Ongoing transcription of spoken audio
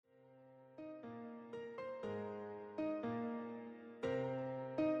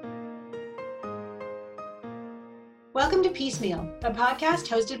Welcome to Piecemeal, a podcast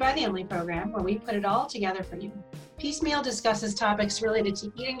hosted by the Emily Program, where we put it all together for you. Piecemeal discusses topics related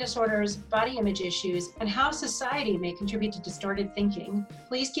to eating disorders, body image issues, and how society may contribute to distorted thinking.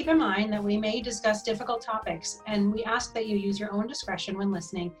 Please keep in mind that we may discuss difficult topics, and we ask that you use your own discretion when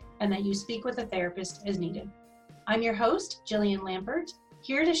listening and that you speak with a therapist as needed. I'm your host, Jillian Lampert.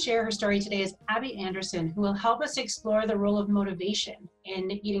 Here to share her story today is Abby Anderson, who will help us explore the role of motivation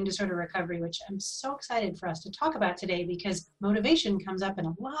in eating disorder recovery, which I'm so excited for us to talk about today because motivation comes up in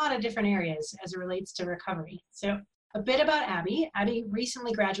a lot of different areas as it relates to recovery. So a bit about Abby. Abby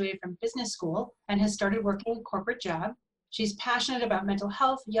recently graduated from business school and has started working a corporate job. She's passionate about mental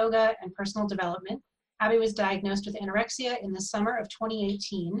health, yoga, and personal development. Abby was diagnosed with anorexia in the summer of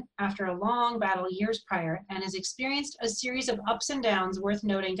 2018 after a long battle years prior and has experienced a series of ups and downs worth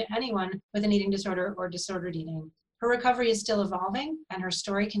noting to anyone with an eating disorder or disordered eating. Her recovery is still evolving, and her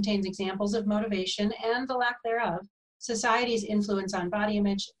story contains examples of motivation and the lack thereof, society's influence on body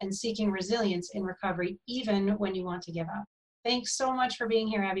image, and seeking resilience in recovery even when you want to give up. Thanks so much for being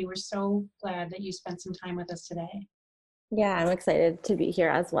here, Abby. We're so glad that you spent some time with us today. Yeah, I'm excited to be here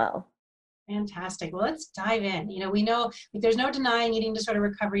as well. Fantastic. Well, let's dive in. We know there's no denying eating disorder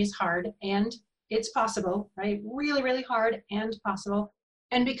recovery is hard, and it's possible, right? Really, really hard and possible.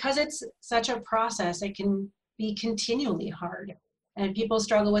 And because it's such a process, it can be continually hard. And people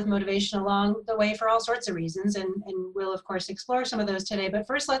struggle with motivation along the way for all sorts of reasons. And we'll, of course, explore some of those today. But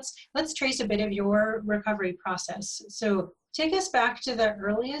first, let's trace a bit of your recovery process. So take us back to the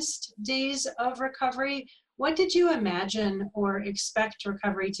earliest days of recovery. What did you imagine or expect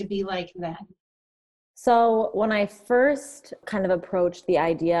recovery to be like then? So when I first kind of approached the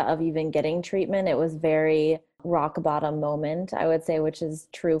idea of even getting treatment, it was very rock bottom moment, I would say, which is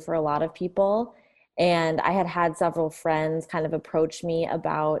true for a lot of people. And I had several friends kind of approach me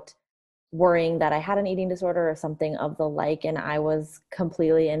about worrying that I had an eating disorder or something of the like. And I was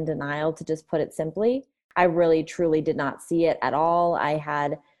completely in denial, to just put it simply. I really, truly did not see it at all.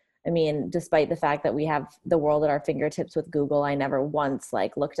 Despite the fact that we have the world at our fingertips with Google, I never once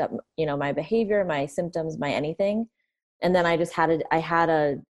looked up, my behavior, my symptoms, my anything. And then I had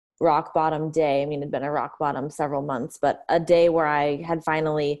a rock bottom day. It'd been a rock bottom several months, but a day where I had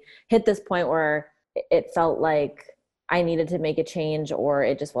finally hit this point where it felt like I needed to make a change or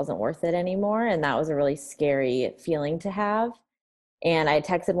it just wasn't worth it anymore. And that was a really scary feeling to have. And I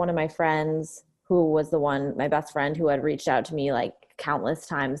texted one of my friends, who was my best friend, who had reached out to me countless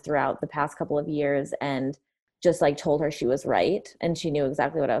times throughout the past couple of years, and just told her she was right and she knew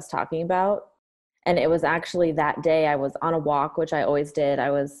exactly what I was talking about. And it was actually that day I was on a walk, which I always did.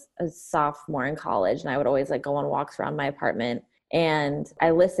 I was a sophomore in college and I would always go on walks around my apartment. And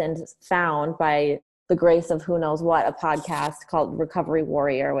I found by the grace of who knows what, a podcast called Recovery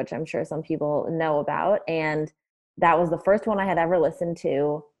Warrior, which I'm sure some people know about. And that was the first one I had ever listened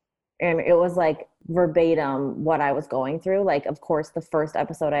to. And it was verbatim what I was going through. Of course, the first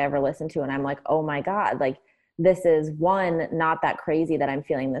episode I ever listened to, and I'm like, oh my God, this is not that crazy that I'm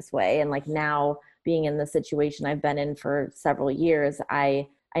feeling this way. And now being in the situation I've been in for several years, I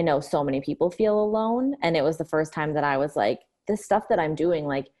know so many people feel alone. And it was the first time that I was this stuff that I'm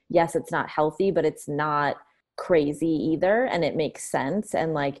doing, yes, it's not healthy, but it's not crazy either. And it makes sense.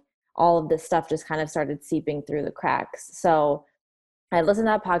 And all of this stuff just kind of started seeping through the cracks. So I listened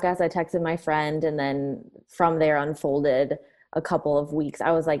to that podcast, I texted my friend, and then from there unfolded a couple of weeks.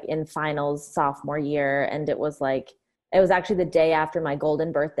 I was in finals sophomore year, and it was actually the day after my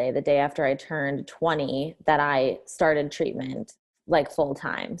golden birthday, the day after I turned 20, that I started treatment full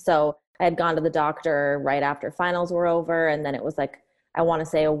time. So I had gone to the doctor right after finals were over, and then it was I want to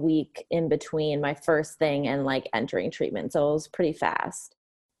say a week in between my first thing and entering treatment. So it was pretty fast.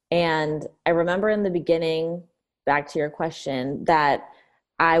 And I remember in the beginning, back to your question, that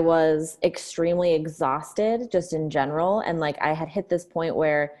I was extremely exhausted just in general. And I had hit this point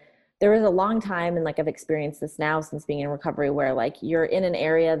where there was a long time, and I've experienced this now since being in recovery, where you're in an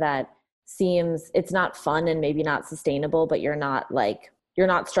area that seems it's not fun and maybe not sustainable, but you're not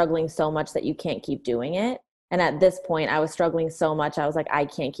struggling so much that you can't keep doing it. And at this point I was struggling so much, I was I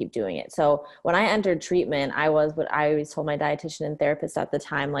can't keep doing it. So when I entered treatment, I was what I always told my dietitian and therapist at the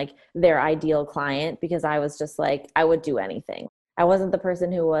time, their ideal client, because I was just I would do anything. I wasn't the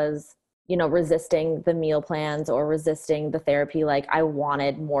person who was, resisting the meal plans or resisting the therapy. I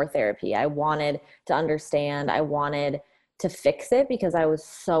wanted more therapy. I wanted to understand. I wanted to fix it because I was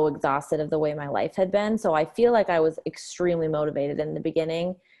so exhausted of the way my life had been. So I feel I was extremely motivated in the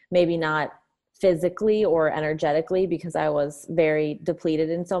beginning, maybe not physically or energetically because I was very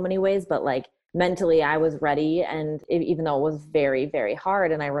depleted in so many ways, but mentally I was ready. And even though it was very, very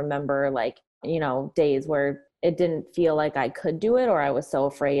hard, and I remember days where it didn't feel like I could do it, or I was so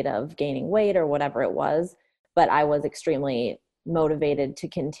afraid of gaining weight or whatever it was. But I was extremely motivated to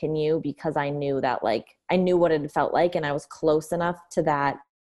continue because I knew that, like, I knew what it felt like, and I was close enough to that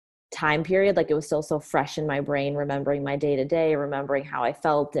time period. Like, it was still so fresh in my brain, remembering my day to day, remembering how I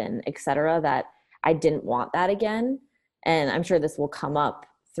felt and et cetera, that I didn't want that again. And I'm sure this will come up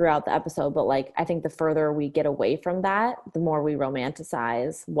throughout the episode, but like, I think the further we get away from that, the more we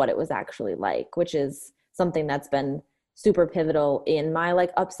romanticize what it was actually like, which is something that's been super pivotal in my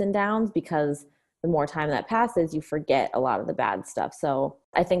like ups and downs, because the more time that passes, you forget a lot of the bad stuff. So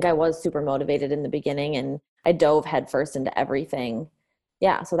I think I was super motivated in the beginning, and I dove headfirst into everything.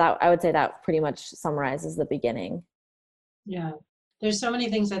 Yeah. So that, I would say that pretty much summarizes the beginning. Yeah. There's so many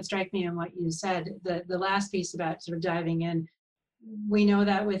things that strike me in what you said. The last piece about sort of diving in, we know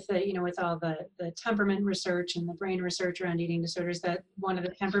that with the, you know, with all the temperament research and the brain research around eating disorders, that one of the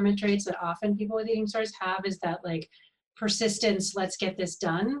temperament traits that often people with eating disorders have is that like persistence, let's get this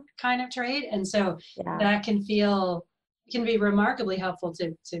done kind of trait. And so that can be remarkably helpful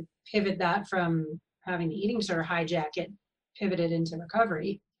to pivot that from having the eating disorder hijack it, pivoted into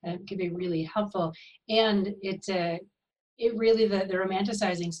recovery. And it can be really helpful. And it really, the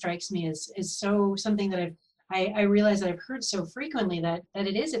romanticizing strikes me as so something that I realize that I've heard so frequently that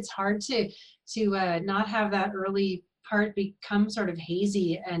it's hard to not have that early part become sort of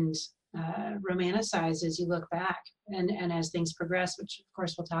hazy and romanticized as you look back and as things progress, which of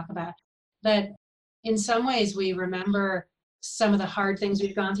course we'll talk about. But in some ways we remember some of the hard things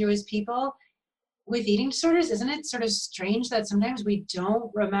we've gone through as people. With eating disorders, isn't it sort of strange that sometimes we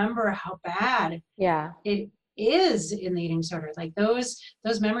don't remember how bad it is in the eating disorder? Like those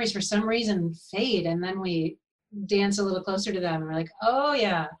memories for some reason fade, and then we dance a little closer to them and we're like, oh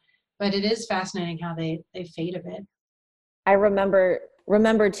yeah. But it is fascinating how they fade a bit. I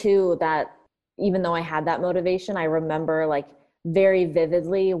remember too that even though I had that motivation, I remember like very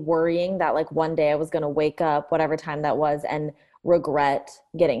vividly worrying that like one day I was going to wake up, whatever time that was, and regret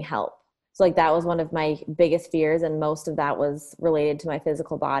getting help. So like that was one of my biggest fears, and most of that was related to my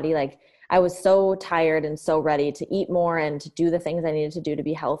physical body. Like I was so tired and so ready to eat more and to do the things I needed to do to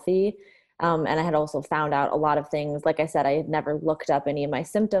be healthy. And I had also found out a lot of things. Like I said, I had never looked up any of my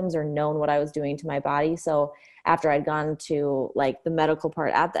symptoms or known what I was doing to my body. So after I'd gone to like the medical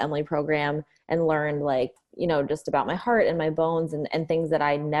part at the Emily program and learned like, you know, just about my heart and my bones and things that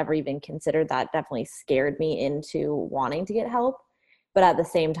I never even considered, that definitely scared me into wanting to get help. But at the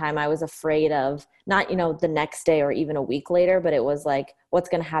same time, I was afraid of not, you know, the next day or even a week later, but it was like, what's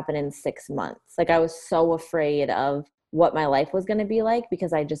going to happen in 6 months? Like I was so afraid of what my life was going to be like,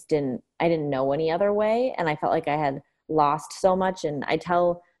 because I didn't know any other way. And I felt like I had lost so much. And I've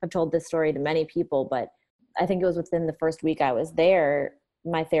told this story to many people, but I think it was within the first week I was there,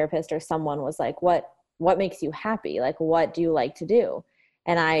 my therapist or someone was like, what makes you happy? Like, what do you like to do?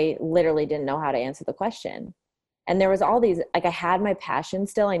 And I literally didn't know how to answer the question. And there was all these, like I had my passion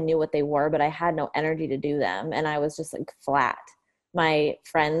still, I knew what they were, but I had no energy to do them. And I was just like flat.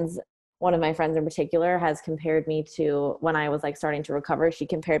 One of my friends in particular has compared me to, when I was like starting to recover, she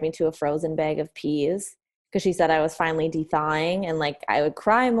compared me to a frozen bag of peas, because she said I was finally de-thawing and like I would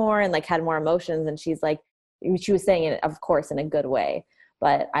cry more and like had more emotions. And she was saying it, of course, in a good way,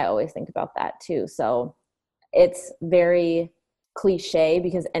 but I always think about that too. So it's very cliche,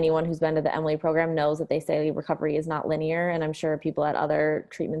 because anyone who's been to the Emily program knows that they say recovery is not linear. And I'm sure people at other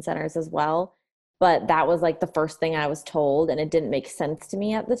treatment centers as well. But that was like the first thing I was told, and it didn't make sense to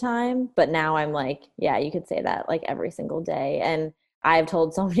me at the time. But now I'm like, yeah, you could say that like every single day. And I've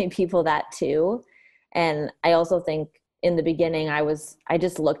told so many people that too. And I also think in the beginning, I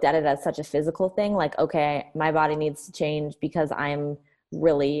just looked at it as such a physical thing. Like, okay, my body needs to change because I'm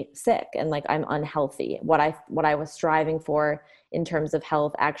really sick and like I'm unhealthy. What I was striving for in terms of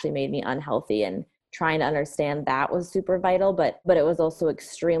health actually made me unhealthy, and trying to understand that was super vital. But it was also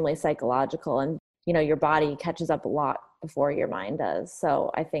extremely psychological, and you know, your body catches up a lot before your mind does. So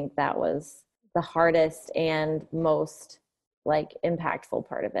I think that was the hardest and most like impactful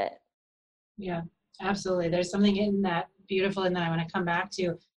part of it. Yeah, absolutely. There's something in that beautiful in that I want to come back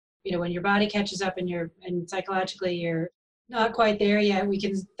to. You know, when your body catches up and psychologically you're not quite there yet,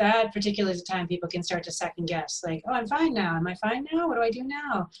 that particular time people can start to second guess, like, oh, I'm fine now. Am I fine now? What do I do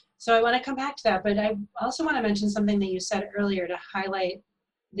now? So I want to come back to that. But I also want to mention something that you said earlier to highlight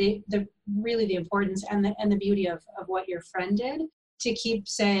the really the importance and the beauty of what your friend did, to keep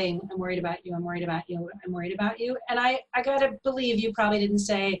saying, I'm worried about you, I'm worried about you, I'm worried about you. And I gotta believe you probably didn't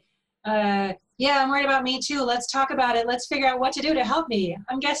say, yeah, I'm worried about me too. Let's talk about it. Let's figure out what to do to help me.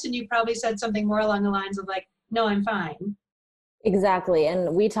 I'm guessing you probably said something more along the lines of like, no, I'm fine. Exactly.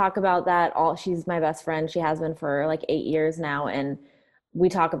 And we talk about that all. She's my best friend. She has been for like 8 years now. And we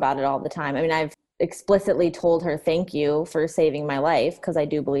talk about it all the time. I mean, I've explicitly told her thank you for saving my life because I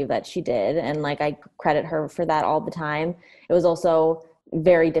do believe that she did. And like I credit her for that all the time. It was also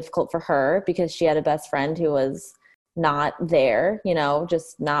very difficult for her because she had a best friend who was not there,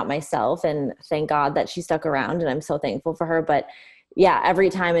 just not myself. And thank God that she stuck around. And I'm so thankful for her. But yeah, every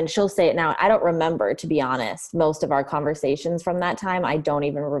time, and she'll say it now. I don't remember, to be honest, most of our conversations from that time. I don't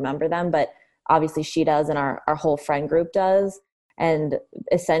even remember them, but obviously she does, and our whole friend group does. And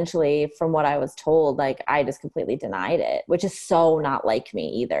essentially, from what I was told, like I just completely denied it, which is so not like me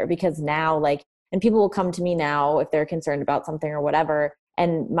either. Because now, like, and people will come to me now if they're concerned about something or whatever.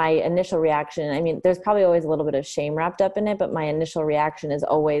 And my initial reaction, I mean, there's probably always a little bit of shame wrapped up in it, but my initial reaction is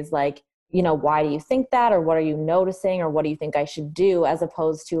always like, why do you think that? Or what are you noticing? Or what do you think I should do? As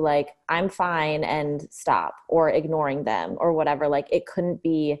opposed to like, I'm fine and stop, or ignoring them or whatever. Like it couldn't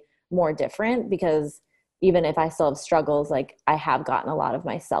be more different, because even if I still have struggles, like I have gotten a lot of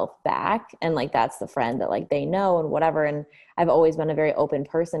myself back. And like, that's the friend that like they know and whatever. And I've always been a very open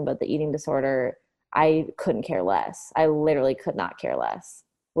person, but the eating disorder, I couldn't care less. I literally could not care less,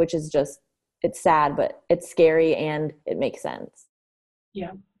 which is just, it's sad, but it's scary and it makes sense.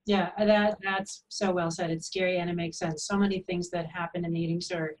 Yeah. Yeah, that's so well said. It's scary and it makes sense. So many things that happen in the eating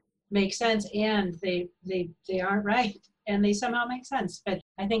disorder make sense, and they aren't right, and they somehow make sense. But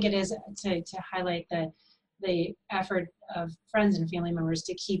I think it is to highlight the effort of friends and family members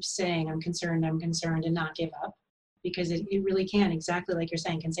to keep saying, I'm concerned, and not give up, because it really can, exactly like you're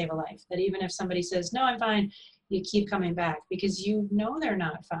saying, can save a life. That even if somebody says, no, I'm fine, you keep coming back because they're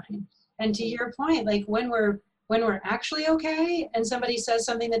not fine. And to your point, like when we're actually okay and somebody says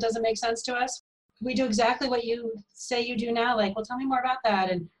something that doesn't make sense to us, we do exactly what you say you do now. Like, well, tell me more about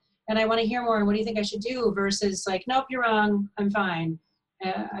that. And I want to hear more. And what do you think I should do? Versus like, nope, you're wrong. I'm fine.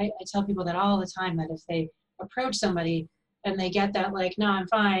 I tell people that all the time, that if they approach somebody and they get that, like, no, I'm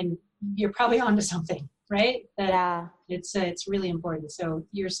fine, you're probably onto something, right? That Yeah. It's really important. So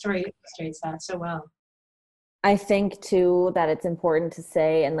your story illustrates that so well. I think too that it's important to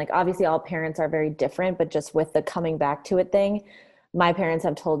say, and like obviously all parents are very different, but just with the coming back to it thing, my parents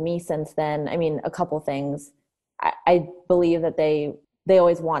have told me since then, I mean, a couple things. I believe that they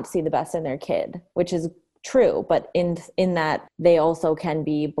always want to see the best in their kid, which is true, but in that they also can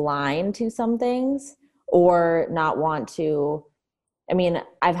be blind to some things or not want to. I mean,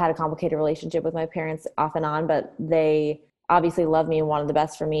 I've had a complicated relationship with my parents off and on, but they obviously love me and wanted the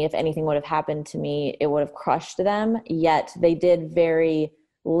best for me. If anything would have happened to me, it would have crushed them. Yet they did very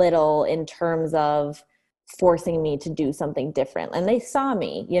little in terms of forcing me to do something different. And they saw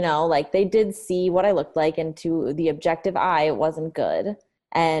me, like they did see what I looked like, and to the objective eye, it wasn't good.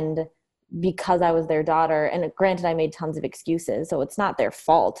 And because I was their daughter, and granted, I made tons of excuses, so it's not their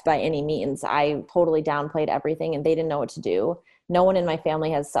fault by any means. I totally downplayed everything and they didn't know what to do. No one in my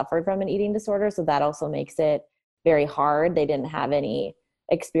family has suffered from an eating disorder, so that also makes it very hard. They didn't have any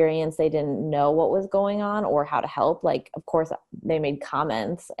experience. They didn't know what was going on or how to help. Like, of course, they made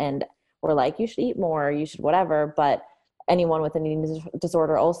comments and were like, you should eat more, you should whatever. But anyone with an eating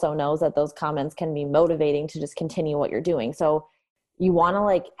disorder also knows that those comments can be motivating to just continue what you're doing. So you want to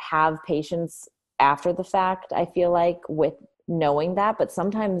like have patience after the fact, I feel like, with knowing that. But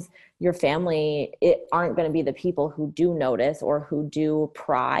sometimes your family aren't going to be the people who do notice or who do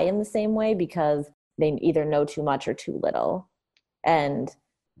pry in the same way, because they either know too much or too little. And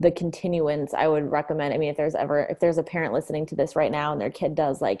the continuance, I would recommend, I mean, if there's a parent listening to this right now and their kid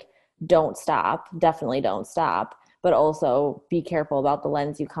does, like, don't stop, definitely don't stop, but also be careful about the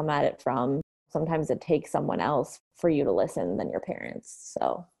lens you come at it from. Sometimes it takes someone else for you to listen than your parents.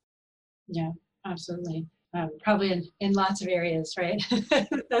 So Yeah, absolutely. Probably in lots of areas, right?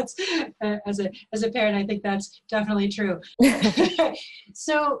 That's as a parent, I think that's definitely true.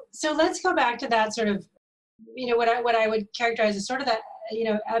 So let's go back to that sort of, what I would characterize as sort of that,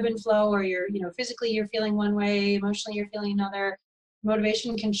 ebb and flow, or physically you're feeling one way, emotionally you're feeling another.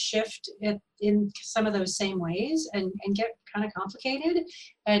 Motivation can shift in some of those same ways and get kind of complicated,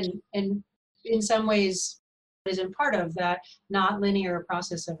 and in some ways isn't part of that not linear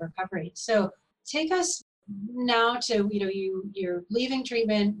process of recovery. So take us now to, you're leaving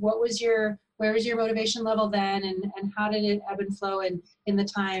treatment. Where was your motivation level then, and how did it ebb and flow in the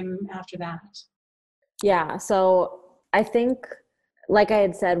time after that? yeah, so I think, like I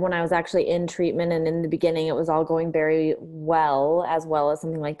had said, when I was actually in treatment and in the beginning, it was all going very well as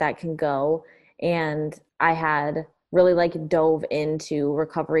something like that can go. And I had really like dove into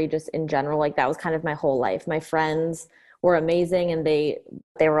recovery just in general. Like that was kind of my whole life. My friends were amazing, and they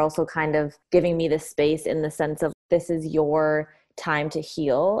were also kind of giving me this space in the sense of this is your time to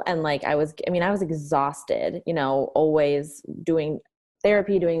heal. And like, I was exhausted, always doing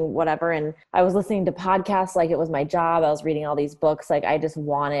therapy, doing whatever. And I was listening to podcasts like it was my job. I was reading all these books. Like I just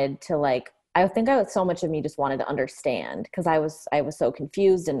wanted to so much of me just wanted to understand, because I was so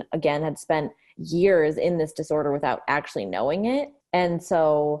confused, and again, had spent years in this disorder without actually knowing it. And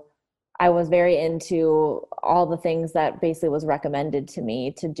so I was very into all the things that basically was recommended to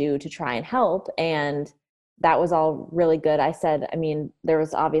me to do to try and help. And that was all really good. There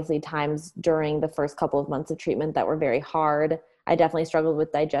was obviously times during the first couple of months of treatment that were very hard. I definitely struggled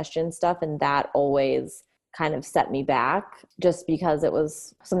with digestion stuff, and that always kind of set me back just because it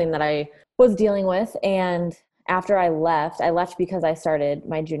was something that I was dealing with. And after I left because I started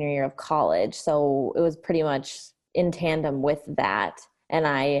my junior year of college. So it was pretty much in tandem with that. And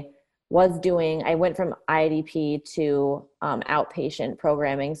I went from IDP to outpatient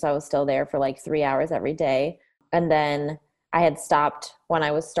programming. So I was still there for like 3 hours every day. And then I had stopped when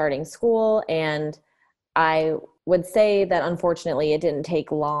I was starting school. And I would say that unfortunately it didn't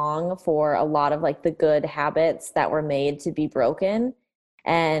take long for a lot of like the good habits that were made to be broken.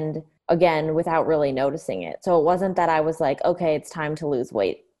 And again, without really noticing it. So it wasn't that I was like, okay, it's time to lose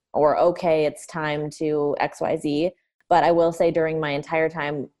weight, or okay, it's time to XYZ. But I will say during my entire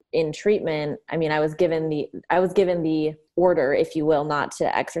time in treatment, I was given the order, if you will, not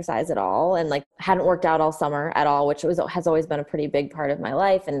to exercise at all, and like hadn't worked out all summer at all, which has always been a pretty big part of my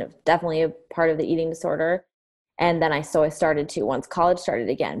life and definitely a part of the eating disorder. And then I started to, once college started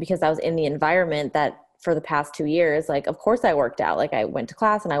again, because I was in the environment that for the past 2 years, like, of course I worked out. Like I went to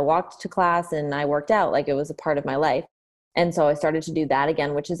class and I walked to class and I worked out, like it was a part of my life. And so I started to do that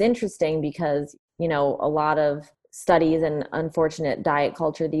again, which is interesting because, a lot of studies and unfortunate diet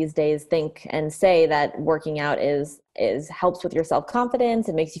culture these days think and say that working out is helps with your self-confidence.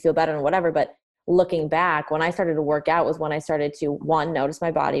 It makes you feel better and whatever. But looking back, when I started to work out was when I started to, 1, notice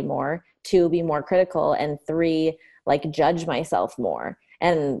my body more, 2, be more critical, and 3, like judge myself more.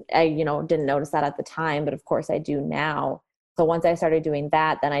 And I, didn't notice that at the time, but of course I do now. So once I started doing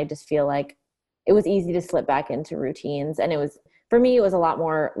that, then I just feel like it was easy to slip back into routines. And for me, it was a lot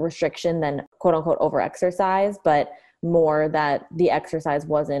more restriction than quote unquote over exercise, but more that the exercise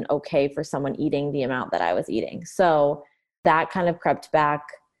wasn't okay for someone eating the amount that I was eating. So that kind of crept back.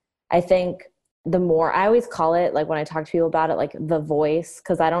 I think the more, I always call it, like when I talk to people about it, like the voice,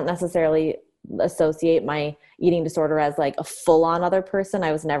 because I don't necessarily associate my eating disorder as like a full-on other person.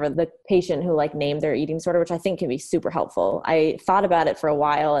 I was never the patient who like named their eating disorder, which I think can be super helpful. I thought about it for a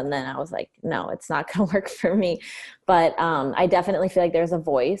while and then I was like, no, it's not going to work for me. But I definitely feel like there's a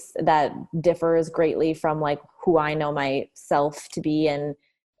voice that differs greatly from like who I know myself to be. And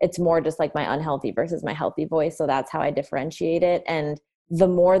it's more just like my unhealthy versus my healthy voice. So that's how I differentiate it. And the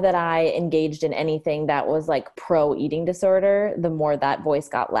more that I engaged in anything that was like pro eating disorder, the more that voice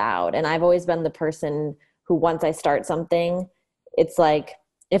got loud. And I've always been the person who, once I start something, it's like,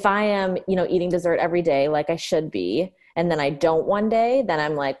 if I am, eating dessert every day, like I should be, and then I don't one day, then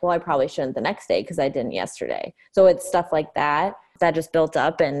I'm like, well, I probably shouldn't the next day because I didn't yesterday. So it's stuff like that just built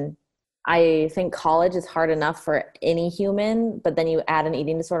up. And I think college is hard enough for any human, but then you add an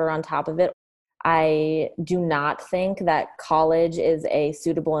eating disorder on top of it. I do not think that college is a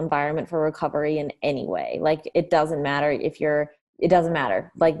suitable environment for recovery in any way. Like it doesn't matter it doesn't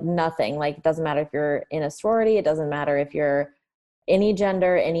matter, like nothing, like it doesn't matter if you're in a sorority, it doesn't matter if you're any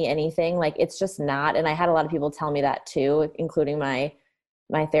gender, anything, like it's just not. And I had a lot of people tell me that too, including my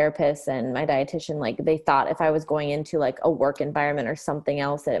therapist and my dietitian. Like they thought if I was going into like a work environment or something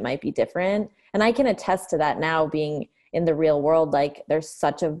else that it might be different. And I can attest to that now, being in the real world. Like there's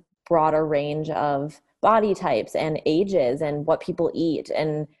such a broader range of body types and ages and what people eat.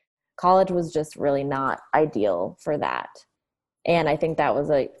 And college was just really not ideal for that. And I think that was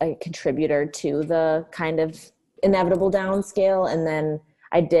a contributor to the kind of inevitable downscale. And then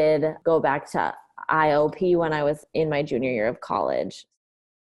I did go back to IOP when I was in my junior year of college.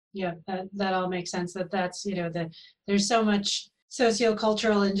 Yeah, that all makes sense. That's there's so much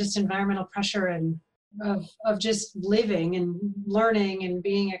sociocultural and just environmental pressure and of just living and learning and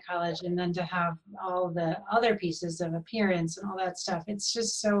being at college, and then to have all the other pieces of appearance and all that stuff. It's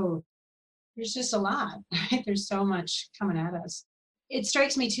just there's just a lot, right? There's so much coming at us. It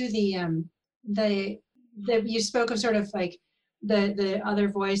strikes me too, the you spoke of sort of like the other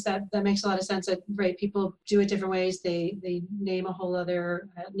voice that makes a lot of sense, that right, people do it different ways. They name a whole other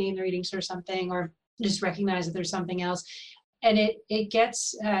name their eating or something, or just recognize that there's something else. and it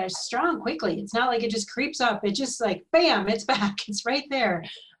gets strong quickly. It's not like it just creeps up. It just like, bam, it's back. It's right there.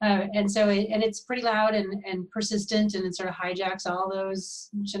 And so it's pretty loud and persistent, and it sort of hijacks all those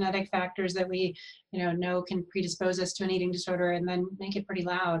genetic factors that we know can predispose us to an eating disorder, and then make it pretty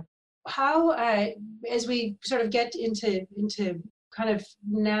loud. How, as we sort of get into kind of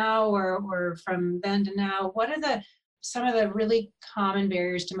now, or from then to now, what are some of the really common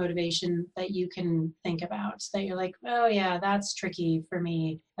barriers to motivation that you can think about, that you're like, oh yeah, that's tricky for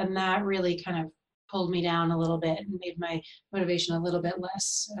me, and that really kind of pulled me down a little bit and made my motivation a little bit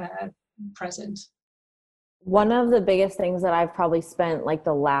less present? One of the biggest things that I've probably spent like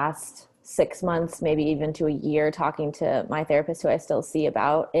the last 6 months, maybe even to a year, talking to my therapist, who I still see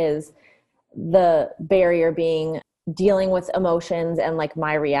about, is the barrier being dealing with emotions and like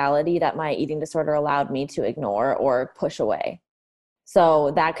my reality that my eating disorder allowed me to ignore or push away.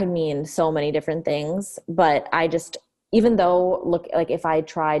 So that could mean so many different things, but I just, even though like if I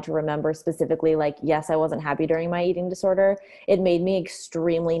tried to remember specifically, like, yes, I wasn't happy during my eating disorder, it made me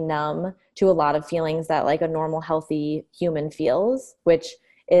extremely numb to a lot of feelings that like a normal, healthy human feels, which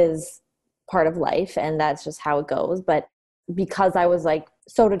is part of life. And that's just how it goes. But because I was like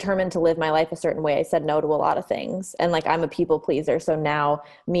so determined to live my life a certain way, I said no to a lot of things. And like, I'm a people pleaser. So now,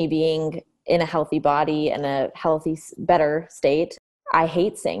 me being in a healthy body and a healthy, better state, I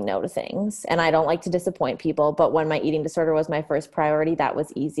hate saying no to things, and I don't like to disappoint people. But when my eating disorder was my first priority, that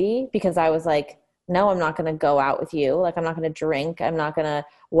was easy, because I was like, no, I'm not going to go out with you. Like, I'm not going to drink. I'm not going to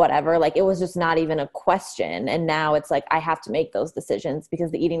whatever. Like, it was just not even a question. And now it's like, I have to make those decisions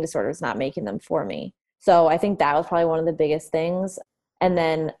because the eating disorder is not making them for me. So I think that was probably one of the biggest things. And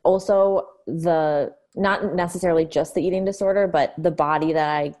then also not necessarily just the eating disorder, but the body that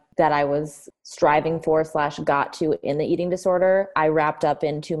I was striving for / got to in the eating disorder, I wrapped up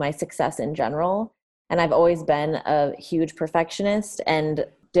into my success in general. And I've always been a huge perfectionist and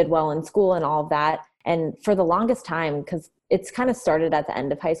did well in school and all of that. And for the longest time, because it's kind of started at the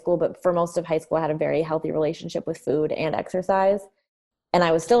end of high school, but for most of high school, I had a very healthy relationship with food and exercise. And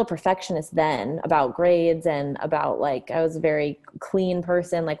I was still a perfectionist then about grades and about like, I was a very clean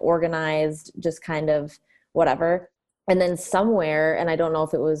person, like organized, just kind of whatever. And then somewhere, and I don't know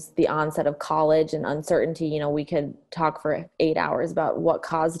if it was the onset of college and uncertainty, we could talk for 8 hours about what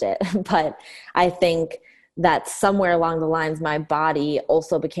caused it. But I think that somewhere along the lines, my body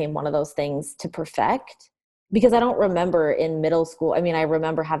also became one of those things to perfect, because I don't remember in middle school. I mean, I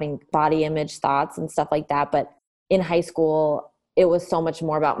remember having body image thoughts and stuff like that, but in high school, it was so much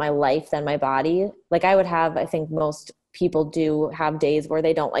more about my life than my body. Like, I would have, I think most people do have days where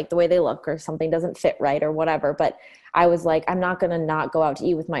they don't like the way they look or something doesn't fit right or whatever. But I was like, I'm not going to not go out to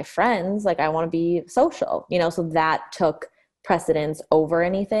eat with my friends. Like, I want to be social, so that took precedence over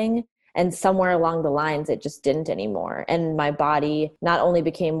anything. And somewhere along the lines, it just didn't anymore. And my body not only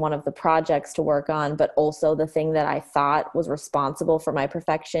became one of the projects to work on, but also the thing that I thought was responsible for my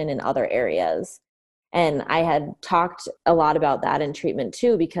perfection in other areas. And I had talked a lot about that in treatment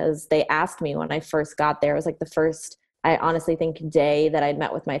too, because they asked me when I first got there, it was like the first, I honestly think, day that I'd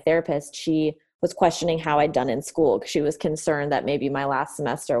met with my therapist, she was questioning how I'd done in school, because she was concerned that maybe my last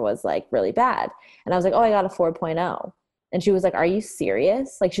semester was like really bad. And I was like, oh, I got a 4.0. And she was like, are you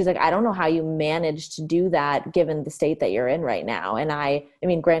serious? Like, she's like, I don't know how you managed to do that given the state that you're in right now. And I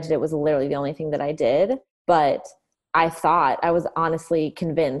mean, granted, it was literally the only thing that I did, but I was honestly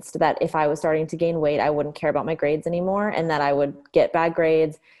convinced that if I was starting to gain weight, I wouldn't care about my grades anymore, and that I would get bad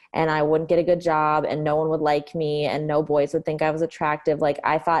grades and I wouldn't get a good job and no one would like me and no boys would think I was attractive. Like,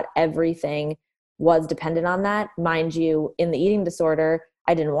 I thought everything was dependent on that. Mind you, in the eating disorder,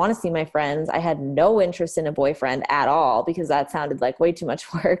 I didn't want to see my friends. I had no interest in a boyfriend at all, because that sounded like way too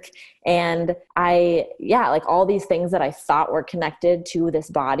much work. And like all these things that I thought were connected to this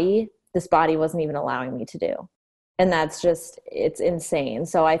body wasn't even allowing me to do. And that's just, it's insane.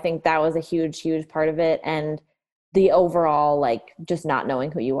 So I think that was a huge, huge part of it. And the overall, like, just not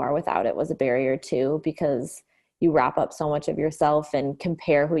knowing who you are without it was a barrier too, because you wrap up so much of yourself and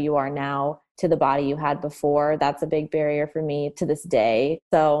compare who you are now to the body you had before. That's a big barrier for me to this day.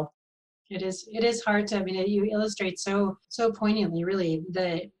 So it is hard to, I mean, you illustrate so poignantly, really,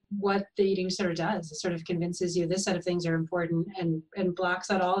 what the eating disorder does. It sort of convinces you this set of things are important, and blocks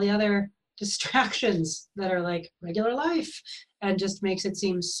out all the other distractions that are like regular life, and just makes it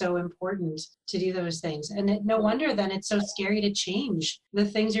seem so important to do those things. And no wonder then it's so scary to change the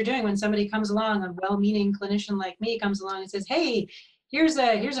things you're doing when somebody comes along, a well-meaning clinician like me comes along and says, hey, here's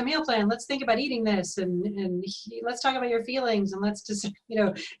a meal plan, let's think about eating this, and let's talk about your feelings, and let's just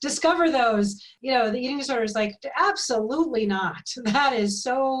discover those. The eating disorder is like, absolutely not. That is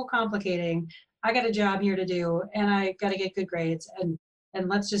so complicating. I got a job here to do and I got to get good grades and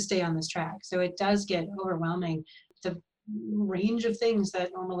let's just stay on this track. So it does get overwhelming. The range of things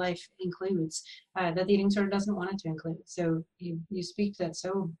that normal life includes that the eating disorder doesn't want it to include. So you speak to that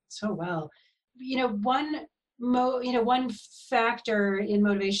so well. One factor in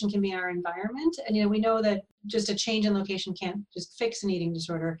motivation can be our environment, and we know that just a change in location can't just fix an eating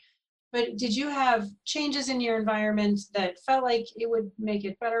disorder. But did you have changes in your environment that felt like it would make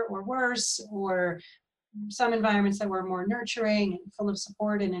it better or worse, or some environments that were more nurturing and full of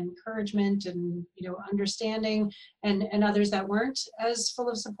support and encouragement and understanding, and others that weren't as full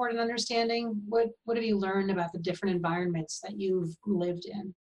of support and understanding? What have you learned about the different environments that you've lived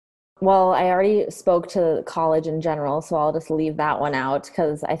in? Well, I already spoke to college in general, so I'll just leave that one out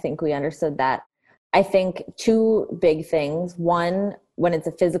because I think we understood that. I think two big things. One, when it's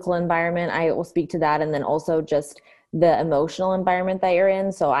a physical environment, I will speak to that. And then also just the emotional environment that you're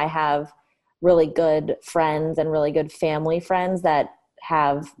in. So I have really good friends and really good family friends that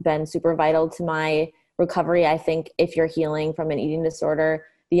have been super vital to my recovery. I think if you're healing from an eating disorder,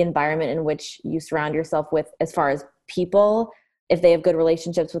 the environment in which you surround yourself with, as far as people, if they have good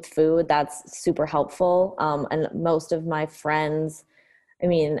relationships with food, that's super helpful. And most of my friends,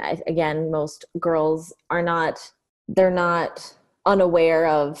 again, most girls they're not unaware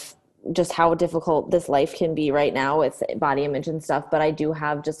of just how difficult this life can be right now with body image and stuff. But I do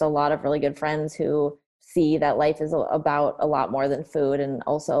have just a lot of really good friends who see that life is about a lot more than food. And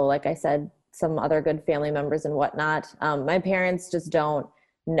also, like I said, some other good family members and whatnot. My parents just don't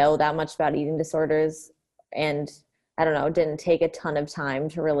know that much about eating disorders, and I don't know, didn't take a ton of time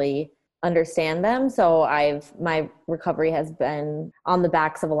to really understand them. So my recovery has been on the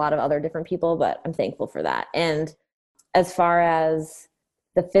backs of a lot of other different people, but I'm thankful for that. And as far as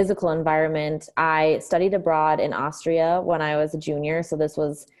the physical environment, I studied abroad in Austria when I was a junior. So this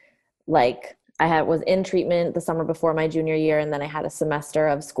was like, was in treatment the summer before my junior year, and then I had a semester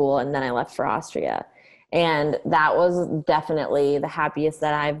of school, and then I left for Austria. And that was definitely the happiest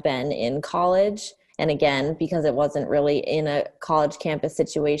that I've been in college. And again, because it wasn't really in a college campus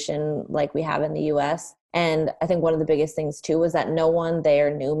situation like we have in the US. And I think one of the biggest things too was that no one there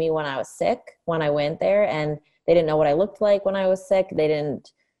knew me when I was sick, when I went there, and they didn't know what I looked like when I was sick. They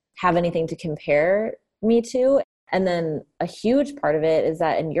didn't have anything to compare me to. And then a huge part of it is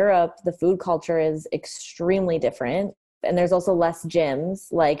that in Europe, the food culture is extremely different. And there's also less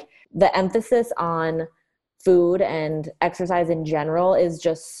gyms. Like, the emphasis on food and exercise in general is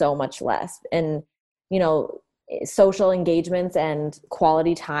just so much less. And social engagements and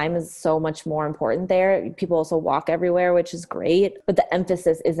quality time is so much more important there. People also walk everywhere, which is great, but the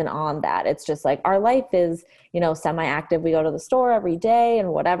emphasis isn't on that. It's just like, our life is, semi-active. We go to the store every day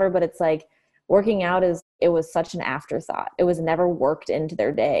and whatever, but it's like, working out it was such an afterthought. It was never worked into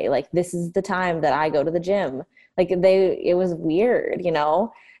their day. Like, this is the time that I go to the gym. Like, it was weird,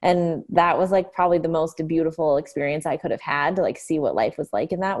 and that was like probably the most beautiful experience I could have had, to like see what life was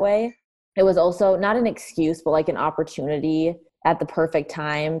like in that way. It was also not an excuse, but like an opportunity at the perfect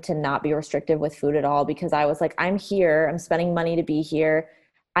time to not be restrictive with food at all, because I was like, I'm here, I'm spending money to be here.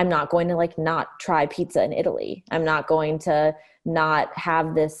 I'm not going to like not try pizza in Italy. I'm not going to not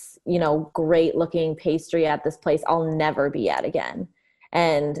have this, great looking pastry at this place I'll never be at again.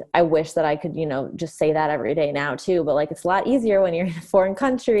 And I wish that I could, just say that every day now too, but like, it's a lot easier when you're in a foreign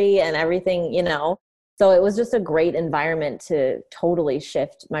country and everything, So it was just a great environment to totally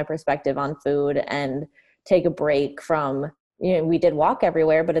shift my perspective on food and take a break from, we did walk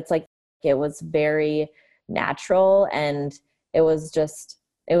everywhere, but it's like, it was very natural, and it was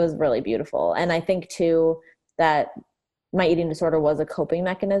really beautiful. And I think too, that my eating disorder was a coping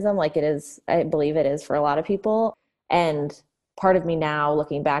mechanism, like it is, I believe it is for a lot of people. And part of me now,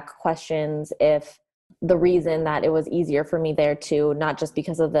 looking back, questions if the reason that it was easier for me there too, not just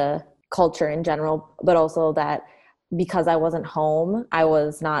because of the culture in general, but also that because I wasn't home, I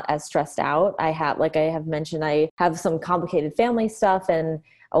was not as stressed out. Like I have mentioned, I have some complicated family stuff, and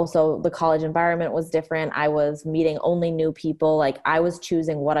also the college environment was different. I was meeting only new people. Like, I was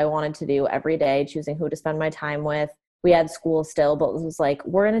choosing what I wanted to do every day, choosing who to spend my time with. We had school still, but it was like,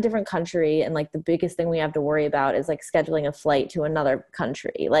 we're in a different country, and like the biggest thing we have to worry about is like scheduling a flight to another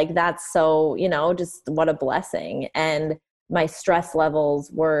country. Like, that's so, just what a blessing. And my stress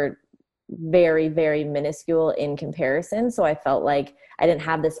levels were very, very minuscule in comparison. So I felt like I didn't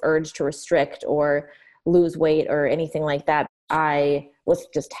have this urge to restrict or lose weight or anything like that. I was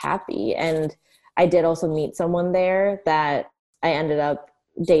just happy. And I did also meet someone there that I ended up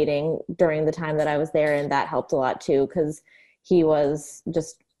dating during the time that I was there. And that helped a lot too, because he was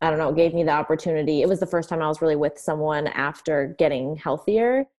just, I don't know, gave me the opportunity. It was the first time I was really with someone after getting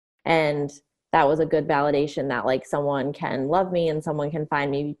healthier. And that was a good validation that like someone can love me and someone can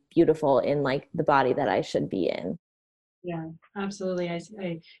find me beautiful in like the body that I should be in. Yeah, absolutely.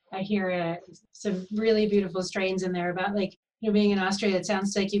 I hear some really beautiful strains in there about like, being in Austria, it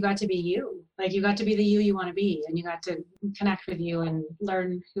sounds like you got to be you. Like you got to be the you want to be, and you got to connect with you and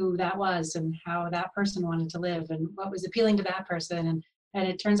learn who that was and how that person wanted to live and what was appealing to that person. And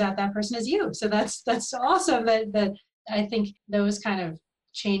it turns out that person is you. So that's awesome that I think those kind of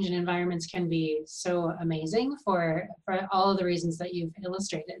change in environments can be so amazing for all of the reasons that you've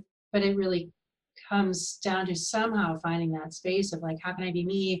illustrated. But it really comes down to somehow finding that space of like, how can I be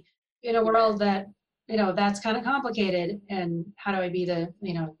me in a world that, that's kind of complicated, and how do I be the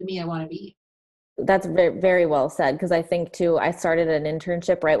me I want to be? That's very, very well said. Because I think too, I started an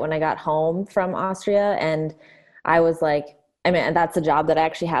internship right when I got home from Austria, and I was like, I mean, that's a job that I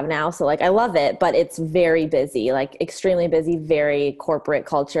actually have now. So like, I love it, but it's very busy, like extremely busy, very corporate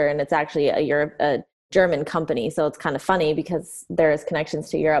culture. And it's actually a German company. So it's kind of funny because there's connections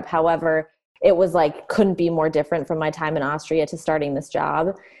to Europe. However, it was like, couldn't be more different from my time in Austria to starting this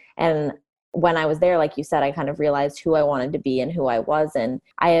job. And when I was there, like you said, I kind of realized who I wanted to be and who I was. And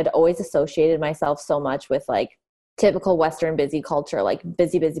I had always associated myself so much with like typical Western busy culture, like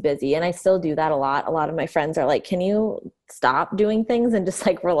busy, busy, busy. And I still do that a lot. A lot of my friends are like, can you stop doing things and just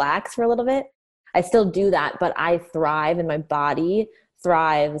like relax for a little bit? I still do that, but I thrive and my body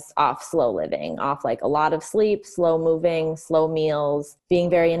thrives off slow living, off like a lot of sleep, slow moving, slow meals, being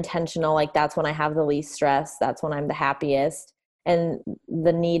very intentional. Like that's when I have the least stress. That's when I'm the happiest. And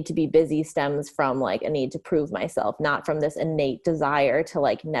the need to be busy stems from like a need to prove myself, not from this innate desire to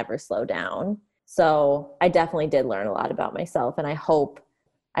like never slow down. So I definitely did learn a lot about myself. And I hope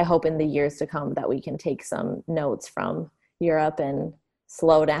in the years to come that we can take some notes from Europe and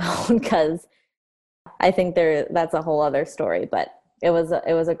slow down, because I think that's a whole other story, but it was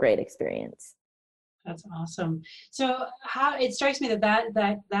a great experience. That's awesome. So how it strikes me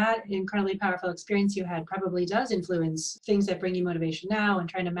that incredibly powerful experience you had probably does influence things that bring you motivation now, and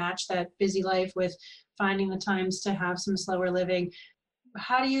trying to match that busy life with finding the times to have some slower living.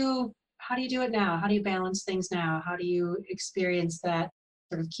 How do you do it now? How do you balance things now? How do you experience that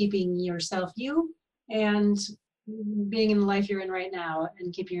sort of keeping yourself you and being in the life you're in right now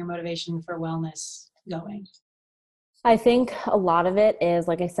and keeping your motivation for wellness going? I think a lot of it is,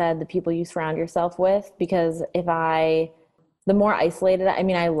 like I said, the people you surround yourself with. Because the more isolated, I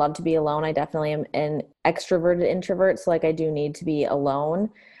mean, I love to be alone. I definitely am an extroverted introvert. So like I do need to be alone.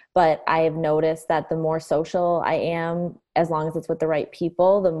 But I have noticed that the more social I am, as long as it's with the right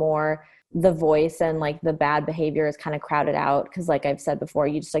people, the more the voice and like the bad behavior is kind of crowded out. Cause like I've said before,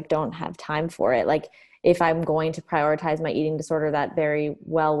 you just like don't have time for it. Like if I'm going to prioritize my eating disorder, that very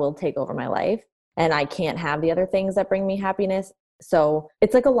well will take over my life, and I can't have the other things that bring me happiness. So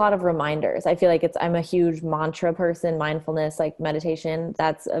it's like a lot of reminders. I feel like I'm a huge mantra person, mindfulness, like meditation.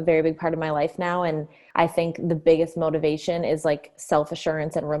 That's a very big part of my life now. And I think the biggest motivation is like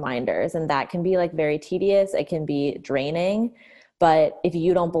self-assurance and reminders. And that can be like very tedious. It can be draining. But if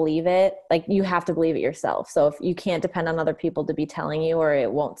you don't believe it, like you have to believe it yourself. So if you can't depend on other people to be telling you, or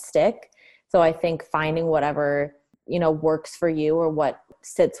it won't stick. So I think finding whatever, works for you, or what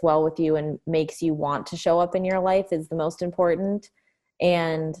sits well with you and makes you want to show up in your life, is the most important.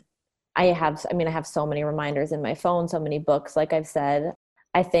 And I have so many reminders in my phone, so many books, like I've said.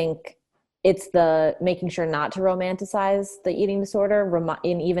 I think it's the making sure not to romanticize the eating disorder.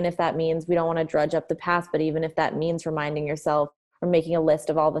 And even if that means, we don't want to drudge up the past, but even if that means reminding yourself or making a list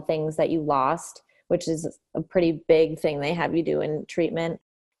of all the things that you lost, which is a pretty big thing they have you do in treatment,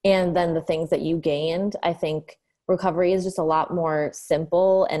 and then the things that you gained, I think recovery is just a lot more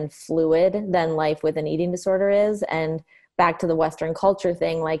simple and fluid than life with an eating disorder is. And back to the Western culture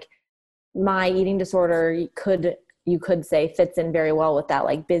thing, like my eating disorder you could say fits in very well with that,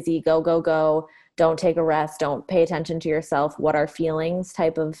 like busy, go, go, go, don't take a rest, don't pay attention to yourself, what are feelings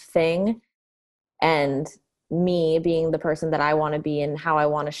type of thing. And me being the person that I want to be and how I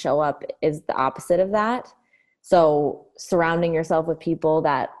want to show up is the opposite of that. So surrounding yourself with people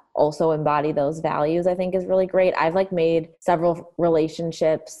that also embody those values, I think is really great. I've like made several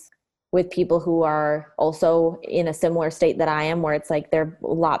relationships with people who are also in a similar state that I am, where it's like they're a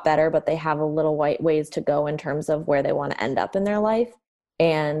lot better, but they have a little white ways to go in terms of where they want to end up in their life.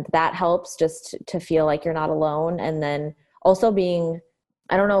 And that helps just to feel like you're not alone. And then also being,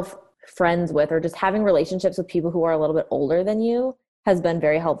 I don't know if friends with, or just having relationships with people who are a little bit older than you has been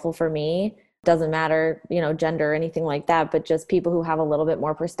very helpful for me. Doesn't matter, gender or anything like that, but just people who have a little bit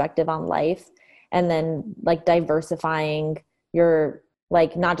more perspective on life. And then like diversifying your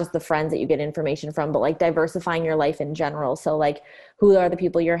like not just the friends that you get information from, but like diversifying your life in general. So like, who are the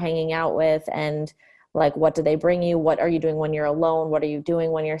people you're hanging out with, and like, what do they bring you? What are you doing when you're alone? What are you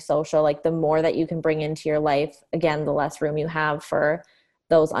doing when you're social? Like, the more that you can bring into your life, again, the less room you have for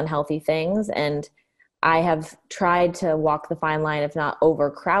those unhealthy things. And I have tried to walk the fine line of not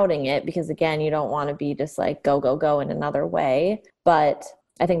overcrowding it, because again, you don't want to be just like go, go, go in another way. But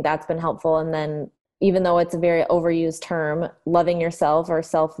I think that's been helpful. And then, even though it's a very overused term, loving yourself or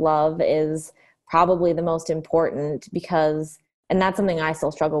self-love is probably the most important, because, and that's something I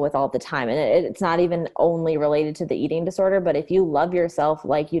still struggle with all the time. And it's not even only related to the eating disorder, but if you love yourself,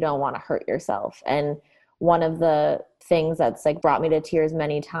 like, you don't want to hurt yourself. And one of the things that's like brought me to tears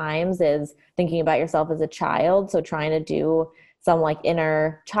many times is thinking about yourself as a child. So trying to do some like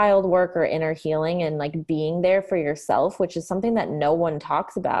inner child work or inner healing, and like being there for yourself, which is something that no one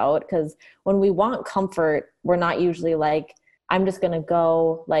talks about. Because when we want comfort, we're not usually like, I'm just going to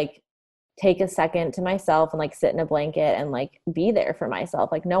go like take a second to myself and like sit in a blanket and like be there for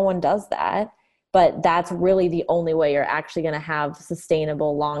myself. Like, no one does that. But that's really the only way you're actually going to have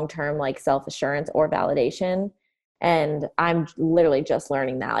sustainable long-term like self-assurance or validation. And I'm literally just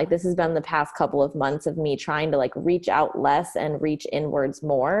learning that. Like, this has been the past couple of months of me trying to like reach out less and reach inwards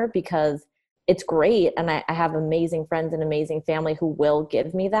more, because it's great. And I have amazing friends and amazing family who will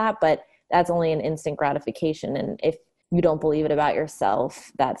give me that, but that's only an instant gratification. And if you don't believe it about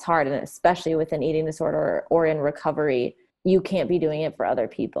yourself, that's hard. And especially with an eating disorder or in recovery, you can't be doing it for other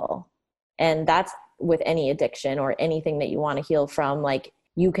people. And that's with any addiction or anything that you want to heal from. Like,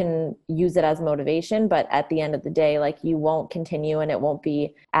 you can use it as motivation, but at the end of the day, like, you won't continue and it won't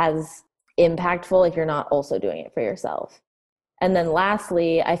be as impactful if you're not also doing it for yourself. And then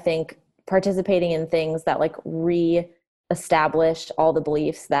lastly, I think participating in things that like re-establish all the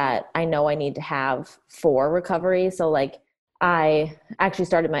beliefs that I know I need to have for recovery. So like, I actually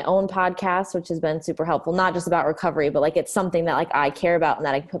started my own podcast, which has been super helpful, not just about recovery, but like, it's something that like I care about and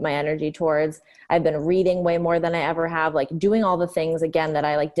that I can put my energy towards. I've been reading way more than I ever have, like doing all the things again that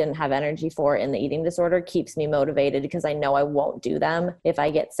I like didn't have energy for in the eating disorder keeps me motivated, because I know I won't do them if I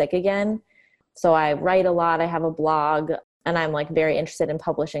get sick again. So I write a lot. I have a blog, and I'm like very interested in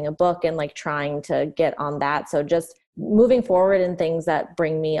publishing a book and like trying to get on that. So just moving forward in things that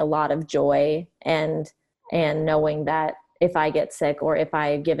bring me a lot of joy, and knowing that if I get sick or if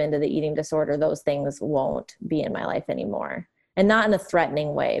I give into the eating disorder, those things won't be in my life anymore. And not in a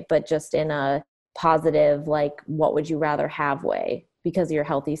threatening way, but just in a positive, like, what would you rather have way, because your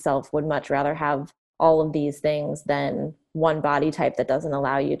healthy self would much rather have all of these things than one body type that doesn't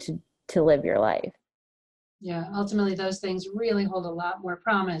allow you to live your life. Yeah, ultimately those things really hold a lot more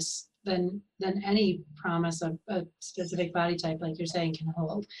promise than any promise of a specific body type, like you're saying, can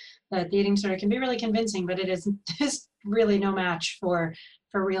hold. That the eating disorder can be really convincing, but it is really no match for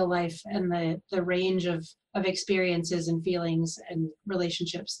real life and the range of experiences and feelings and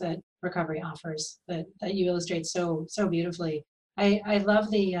relationships that recovery offers, that you illustrate so beautifully. I love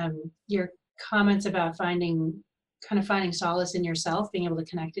the your comments about finding solace in yourself, being able to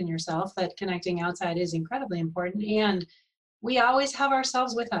connect in yourself. That connecting outside is incredibly important, and we always have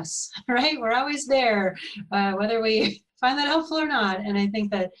ourselves with us, right? We're always there, whether we find that helpful or not. And I think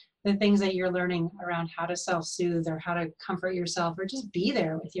that the things that you're learning around how to self-soothe or how to comfort yourself or just be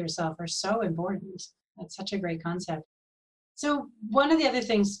there with yourself are so important. That's such a great concept. So one of the other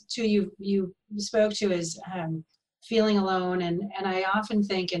things too you spoke to is feeling alone. And I often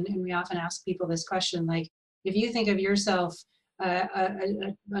think, and we often ask people this question, like, if you think of yourself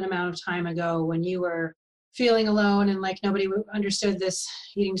an amount of time ago when you were feeling alone and like nobody understood this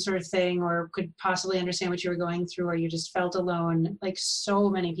eating sort of thing or could possibly understand what you were going through, or you just felt alone, like so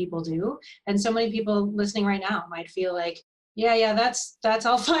many people do. And so many people listening right now might feel like, yeah, that's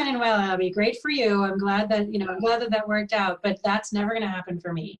all fine and well. That'll be great for you. I'm glad that, I'm glad that worked out, but that's never going to happen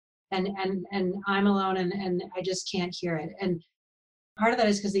for me. And I'm alone and I just can't hear it. And part of that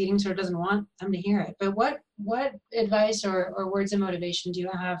is because the eating disorder doesn't want them to hear it. But what advice or words of motivation do you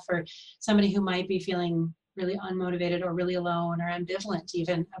have for somebody who might be feeling really unmotivated or really alone or ambivalent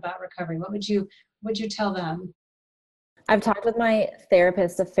even about recovery? What would you tell them? I've talked with my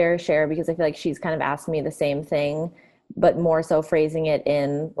therapist a fair share, because I feel like she's kind of asked me the same thing, but more so phrasing it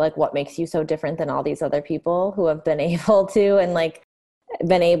in like, what makes you so different than all these other people who have been able to, and like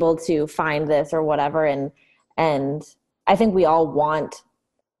been able to find this or whatever. And I think we all want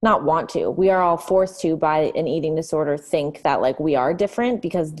not want to. We are all forced to, by an eating disorder, think that like we are different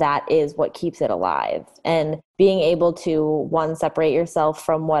because that is what keeps it alive. And being able to, one, separate yourself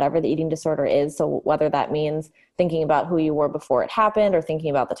from whatever the eating disorder is. So whether that means thinking about who you were before it happened or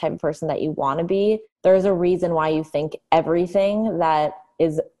thinking about the type of person that you want to be, there's a reason why you think everything that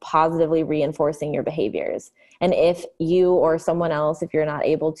is positively reinforcing your behaviors. And if you or someone else, if you're not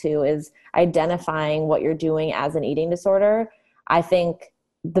able to, is identifying what you're doing as an eating disorder, I think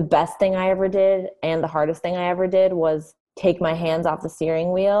the best thing I ever did and the hardest thing I ever did was take my hands off the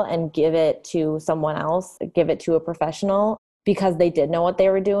steering wheel and give it to someone else, give it to a professional, because they did know what they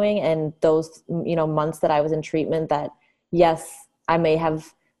were doing. And those, months that I was in treatment, that yes, I may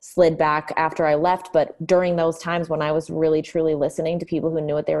have slid back after I left, but during those times when I was really truly listening to people who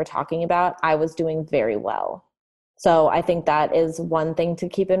knew what they were talking about, I was doing very well. So I think that is one thing to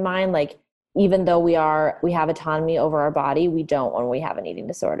keep in mind. Like, even though we have autonomy over our body, we don't when we have an eating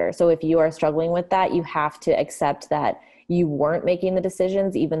disorder. So if you are struggling with that, you have to accept that you weren't making the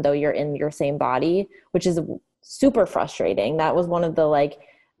decisions, even though you're in your same body, which is super frustrating. That was one of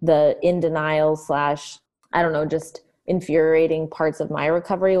the in denial / I don't know, just infuriating parts of my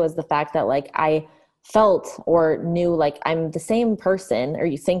recovery, was the fact that like I felt or knew like I'm the same person, or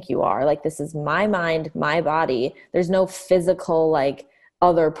you think you are, like this is my mind, my body. There's no physical like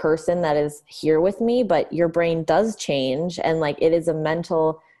other person that is here with me, but your brain does change, and like it is a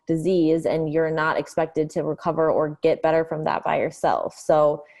mental disease, and you're not expected to recover or get better from that by yourself.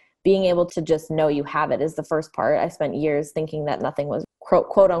 So being able to just know you have it is the first part. I spent years thinking that nothing was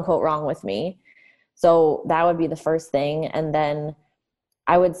quote unquote wrong with me. So that would be the first thing. And then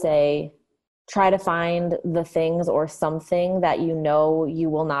I would say try to find the things or something that you know you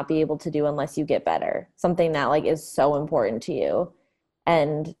will not be able to do unless you get better. Something that like is so important to you.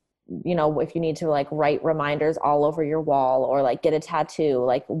 And, if you need to like write reminders all over your wall or like get a tattoo,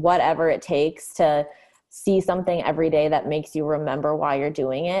 like whatever it takes to see something every day that makes you remember why you're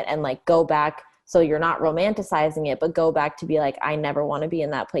doing it, and like go back. So you're not romanticizing it, but go back to be like, I never want to be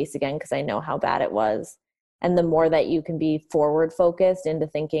in that place again because I know how bad it was. And the more that you can be forward focused into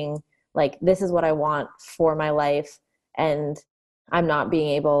thinking like, this is what I want for my life, and I'm not being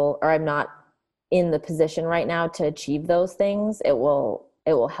able, or I'm not in the position right now to achieve those things, it will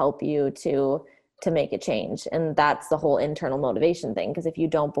help you to make a change. And that's the whole internal motivation thing. Because if you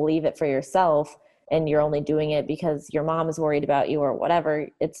don't believe it for yourself and you're only doing it because your mom is worried about you or whatever,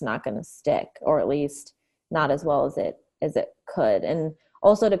 it's not going to stick, or at least not as well as it could. And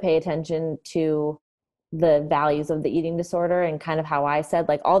also to pay attention to the values of the eating disorder, and kind of how I said,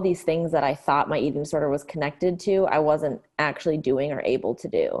 like all these things that I thought my eating disorder was connected to, I wasn't actually doing or able to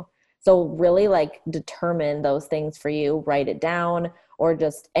do. So really like determine those things for you, write it down, or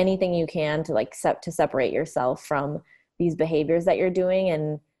just anything you can to like to separate yourself from these behaviors that you're doing.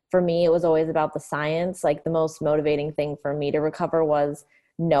 And for me, it was always about the science. Like the most motivating thing for me to recover was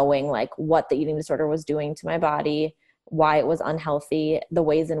knowing like what the eating disorder was doing to my body, why it was unhealthy, the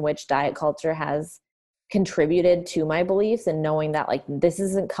ways in which diet culture has contributed to my beliefs, and knowing that like this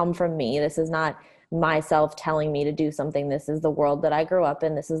doesn't come from me. This is not myself telling me to do something. This is the world that I grew up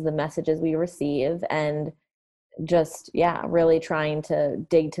in. This is the messages we receive. And just, really trying to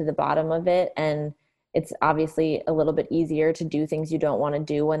dig to the bottom of it. And it's obviously a little bit easier to do things you don't want to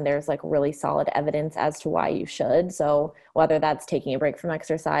do when there's like really solid evidence as to why you should. So whether that's taking a break from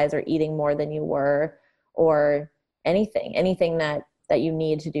exercise or eating more than you were, or anything that you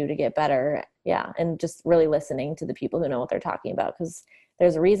need to do to get better. Yeah. And just really listening to the people who know what they're talking about, because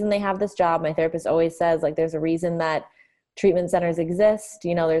there's a reason they have this job. My therapist always says, like, there's a reason that treatment centers exist.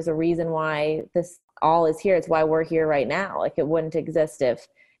 There's a reason why this all is here. It's why we're here right now. Like it wouldn't exist if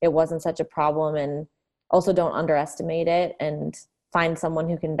it wasn't such a problem. And also don't underestimate it, and find someone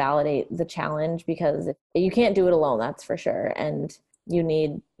who can validate the challenge, because you can't do it alone, that's for sure. And you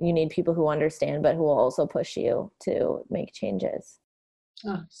need people who understand, but who will also push you to make changes.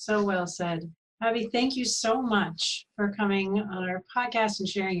 Oh, so well said. Abby, thank you so much for coming on our podcast and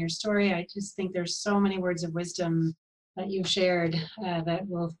sharing your story. I just think there's so many words of wisdom that you've shared that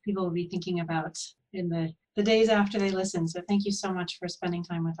people will be thinking about in the days after they listen. So thank you so much for spending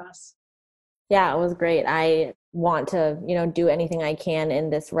time with us. Yeah, it was great. I want to, do anything I can in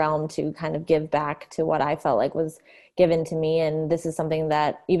this realm to kind of give back to what I felt like was given to me. And this is something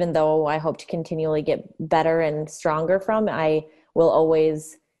that, even though I hope to continually get better and stronger from, I will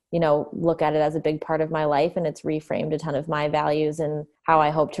always, look at it as a big part of my life. And it's reframed a ton of my values and how I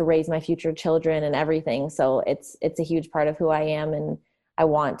hope to raise my future children and everything. So it's a huge part of who I am, and I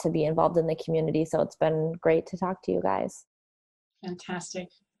want to be involved in the community. So it's been great to talk to you guys. Fantastic.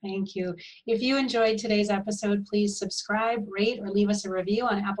 Thank you. If you enjoyed today's episode, please subscribe, rate, or leave us a review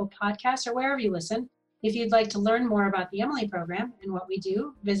on Apple Podcasts or wherever you listen. If you'd like to learn more about the Emily Program and what we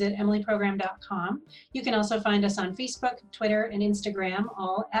do, visit emilyprogram.com. You can also find us on Facebook, Twitter, and Instagram,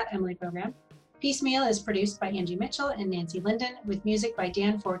 all at Emily Program. Piecemeal is produced by Angie Mitchell and Nancy Linden, with music by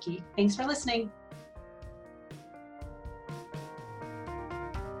Dan Forkey. Thanks for listening.